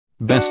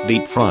Best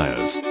Deep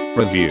Fryers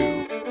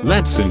Review.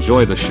 Let's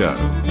enjoy the show.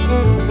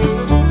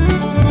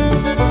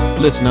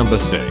 List number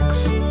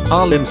 6.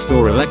 OLYM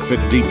Store Electric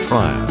Deep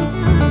Fryer.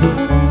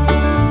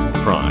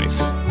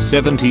 Price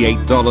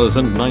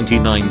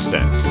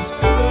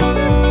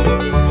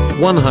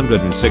 $78.99.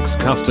 106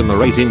 customer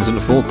ratings and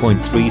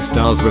 4.3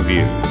 stars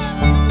reviews.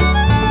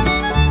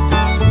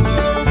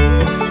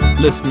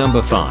 List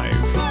number 5.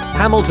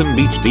 Hamilton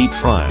Beach Deep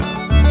Fryer.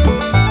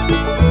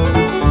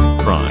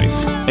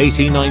 Price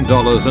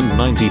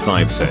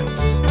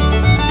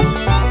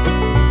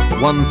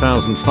 $89.95.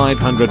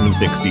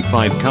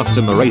 1,565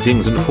 customer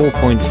ratings and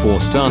 4.4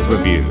 stars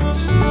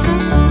reviews.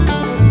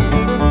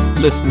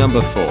 List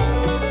number 4.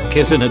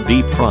 Cuisinart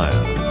Deep Fryer.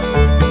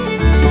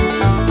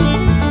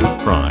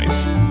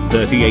 Price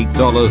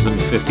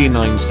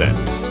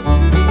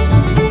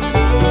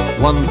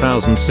 $38.59.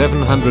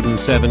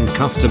 1,707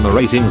 customer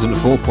ratings and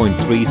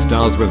 4.3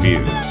 stars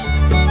reviews.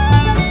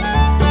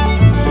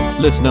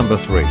 List number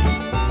 3.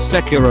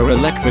 Secura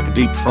Electric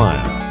Deep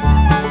Fryer.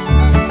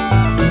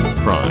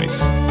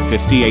 Price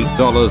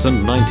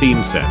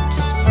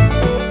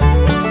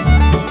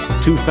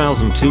 $58.19.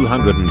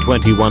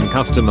 2,221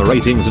 customer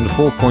ratings and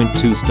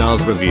 4.2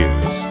 stars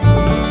reviews.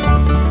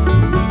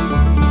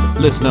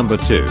 List number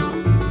 2.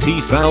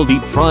 T-fal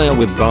Deep Fryer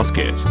with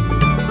Basket.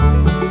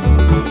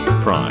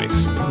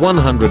 Price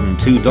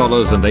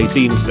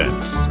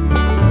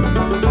 $102.18.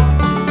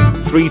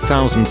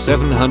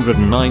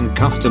 3,709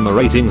 customer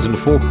ratings and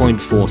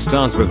 4.4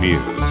 stars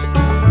reviews.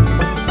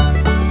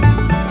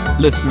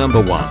 List number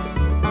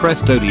 1.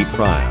 Presto Deep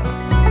Fryer.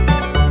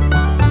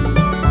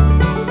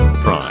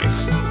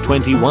 Price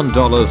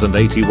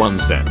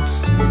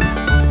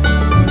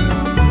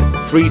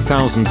 $21.81.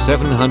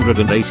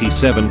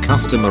 3,787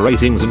 customer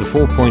ratings and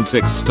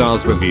 4.6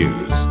 stars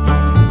reviews.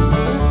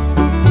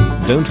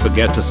 Don't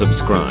forget to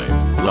subscribe,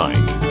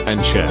 like,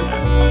 and share.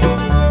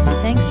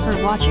 Thanks for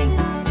watching.